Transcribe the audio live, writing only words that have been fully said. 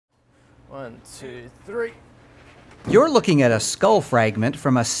1, 2, 3. You're looking at a skull fragment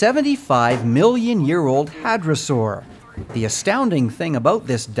from a 75-million-year-old hadrosaur. The astounding thing about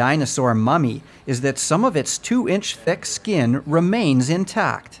this dinosaur mummy is that some of its 2-inch thick skin remains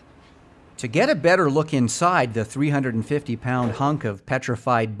intact. To get a better look inside the 350-pound hunk of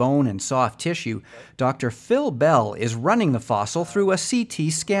petrified bone and soft tissue, Dr. Phil Bell is running the fossil through a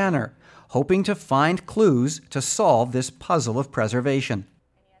CT scanner, hoping to find clues to solve this puzzle of preservation.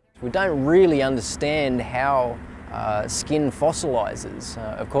 We don't really understand how skin fossilizes.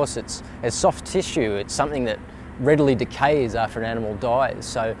 Of course, it's soft tissue. It's something that readily decays after an animal dies.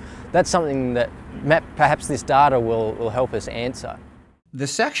 So that's something that perhaps this data will help us answer. The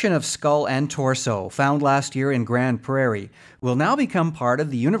section of skull and torso found last year in Grande Prairie will now become part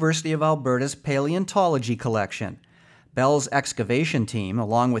of the University of Alberta's paleontology collection. Bell's excavation team,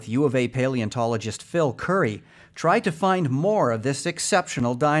 along with U of A paleontologist Phil Currie, tried to find more of this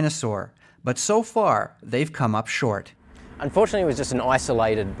exceptional dinosaur, but so far they've come up short. Unfortunately, it was just an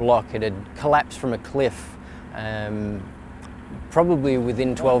isolated block. It had collapsed from a cliff, probably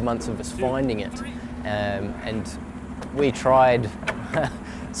within 12 months of us finding it, and we tried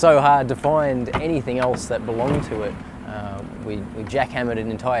so hard to find anything else that belonged to it. We jackhammered an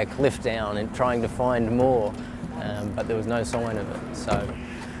entire cliff down and trying to find more, but there was no sign of it. So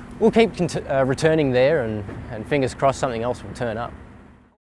we'll keep returning there and fingers crossed something else will turn up.